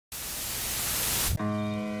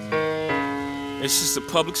It's just a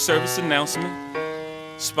public service announcement,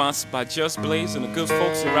 sponsored by Just Blaze and the good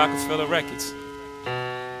folks at Rockefeller Records.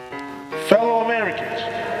 Fellow Americans,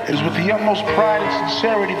 it is with the utmost pride and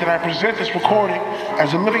sincerity that I present this recording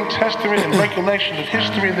as a living testament and recollection of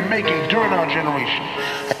history in the making during our generation.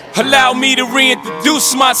 Allow me to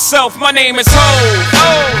reintroduce myself. My name is Ho,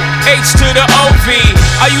 H to the OV.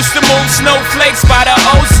 I used to move snowflakes by the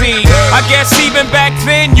OZ. I guess even back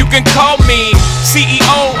then you can call me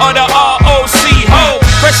CEO of the ROC. Ho,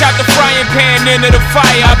 fresh out the frying pan into the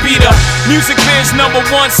fire. I be the music biz #1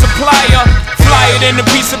 supplier. Fly it in a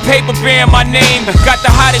piece of paper bearing my name. Got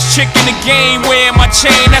the hottest chick in the game wearing my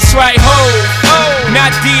chain. That's right, Ho.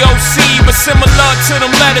 Not DOC, but similar to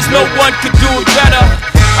them letters. No one could do it better.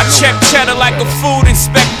 I check cheddar like a food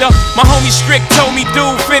inspector. My homie Strick told me,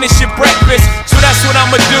 dude, finish your breakfast. So that's what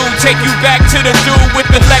I'ma do, take you back to the dude with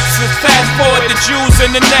the Lexus. Fast forward the jewels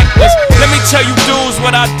and the necklace. Let me tell you dudes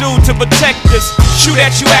what I do to protect us. Shoot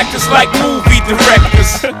at you actors like movie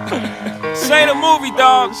directors. This ain't a movie,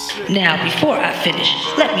 dog. Now, before I finish,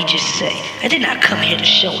 let me just say, I did not come here to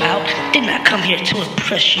show out, did not come here to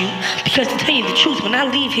impress you, because to tell you the truth, when I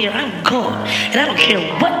leave here, I'm gone, and I don't care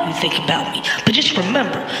what you think about me, but just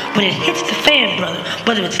remember, when it hits the fan, brother,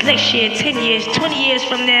 whether it's next year, 10 years, 20 years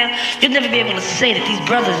from now, you'll never be able to say that these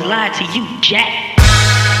brothers lied to you, Jack.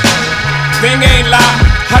 Thing ain't lie,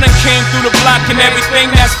 I done came through the block and everything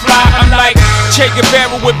that's fly. I'm like Che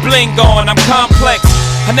Guevara with bling on, I'm complex.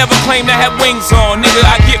 I never claim to have wings on, nigga,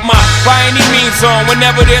 I get my by any means on.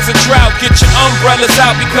 Whenever there's a drought, get your umbrellas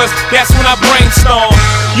out because that's when I brainstorm.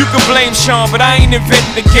 You can blame Sean, but I ain't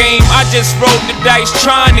inventing the game. I just rolled the dice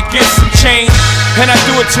trying to get some change. And I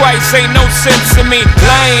do it twice, ain't no sense in me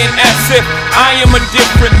lying as if I am a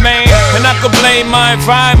different man. And I could blame my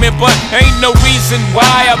environment, but ain't no reason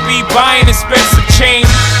why I be buying expensive chains.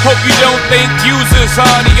 Hope you don't think users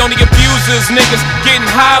are the only abusers. Niggas getting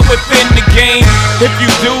high within the game. If you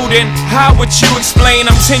do, then how would you explain?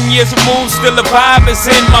 I'm 10 years removed, still the vibe is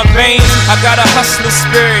in my veins. I got a hustler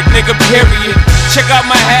spirit, nigga, period. Check out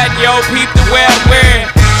my hat, yo, peep the way I wear it.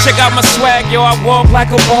 Check out my swag, yo, I walk like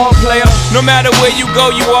a ball player. No matter where you go,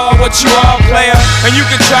 you are what you are, player. And you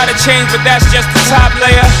can try to change, but that's just the top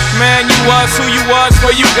layer. Man, you was who you was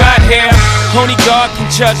before you got here. Only God can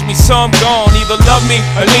judge me, so I'm gone. Either love me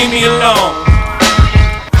or leave me alone.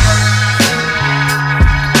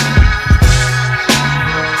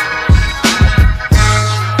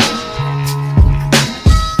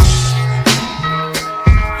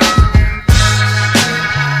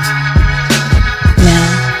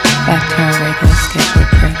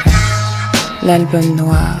 L'album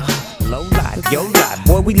noir. Low life, yo life,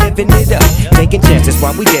 boy, we living it up. Taking chances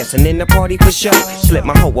while we dancing in the party for sure. Slip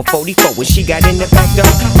my hoe a 44 when she got in the back door.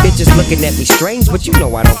 Bitches looking at me strange, but you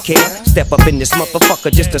know I don't care. Step up in this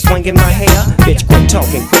motherfucker just to swing in my hair. Bitch, quit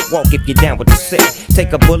talking, quit walk if you're down with the sick.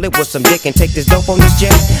 Take a bullet with some dick and take this dope on this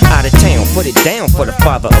jet. Out of town, put it down for the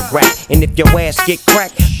father of rap. And if your ass get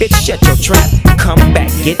cracked, bitch, shut your trap. Come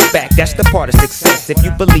back, get back, that's the part of success. If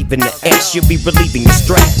you believe in the ass, you'll be relieving your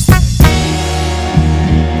stress.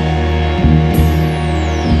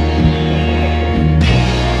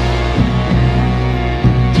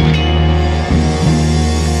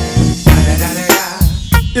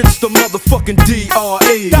 It's the motherfucking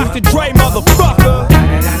D.R.E. Dr. Dre, motherfucker.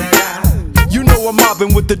 You know I'm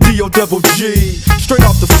mobbing with the D.O.G. Straight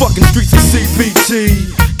off the fucking streets of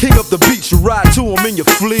CBT. King up the beach, you ride to him in your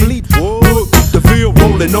fleet. Whoop, the field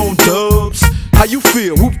rolling on dubs. How you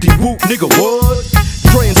feel? Whoop-de-whoop, nigga, what?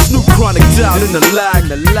 Dre and Snoop chronic down in the lag.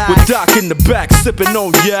 With Doc in the back, sipping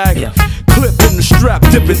on yak. Clip in the strap,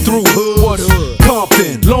 dipping through hoods.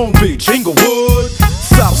 Compton, Long Beach, Inglewood.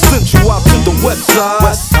 South Central out to the west side.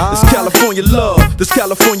 This California love, this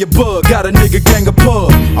California bug. Got a nigga gang of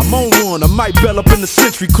pub. I'm on one, I might bell up in the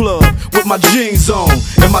Century Club with my jeans on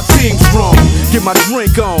and my team strong. Get my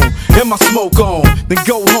drink on and my smoke on, then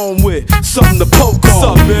go home with something to poke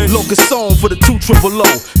on. Locust song for the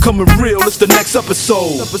 200O. Coming real, it's the next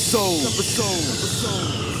episode.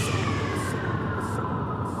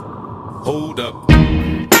 Hold up,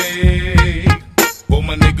 hey, for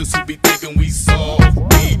my niggas who be thinking we soft,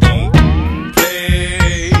 we don't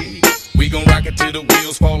play. We gon' rock it till the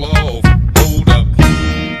wheels fall off. Hold up,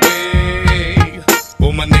 hey,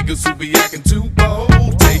 for my niggas who be acting too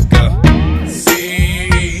bold, take a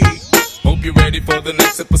seat. Hope you're ready for the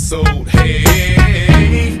next episode.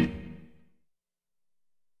 Hey,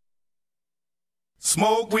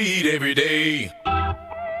 smoke weed every day.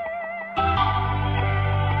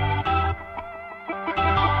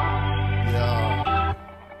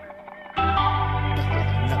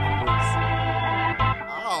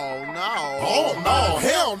 Oh no,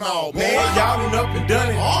 hell no, man. Y'all done up and done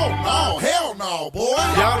it. Oh no, hell no, boy.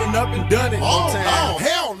 Y'all done up and done it. Oh no,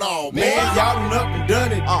 hell no, man. Y'all done up and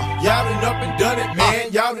done it. Y'all done up and done it,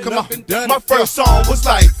 man. Y'all done up and done it. My first song was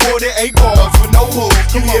like 48 bars with no hook.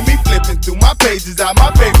 You hear me flipping through my pages out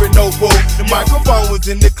my favorite notebook. The microphone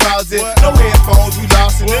was in the closet. No headphones, we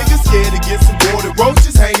lost it. Niggas scared to get some water.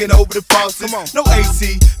 Roaches hanging over the faucet. No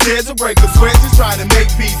AC, there's a break of sweat just trying to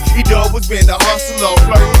make peace. E-Dub was being the hustler,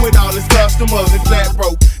 flirting with all his customers and flat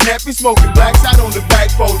broke. Nappy smoking blacks out on the back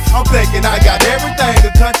porch. I'm thinking I got everything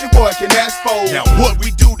a country boy can ask for. Now what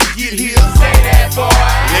we do to get here? Say that, boy.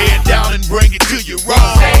 Lay it down and bring it to you raw.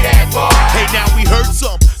 Say that, boy. Hey, now we heard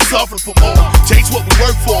some, suffer for more. Chase what we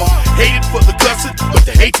work for. Hated for the cussing, but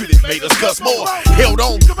the hatred it made us cuss more. Held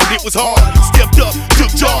on when it was hard. Stepped up,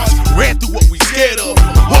 took charge. Ran through what we scared of.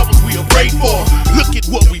 What was we afraid for? Look at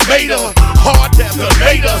what we made of. Hard to have done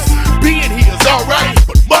made us. Being here is alright,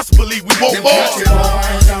 but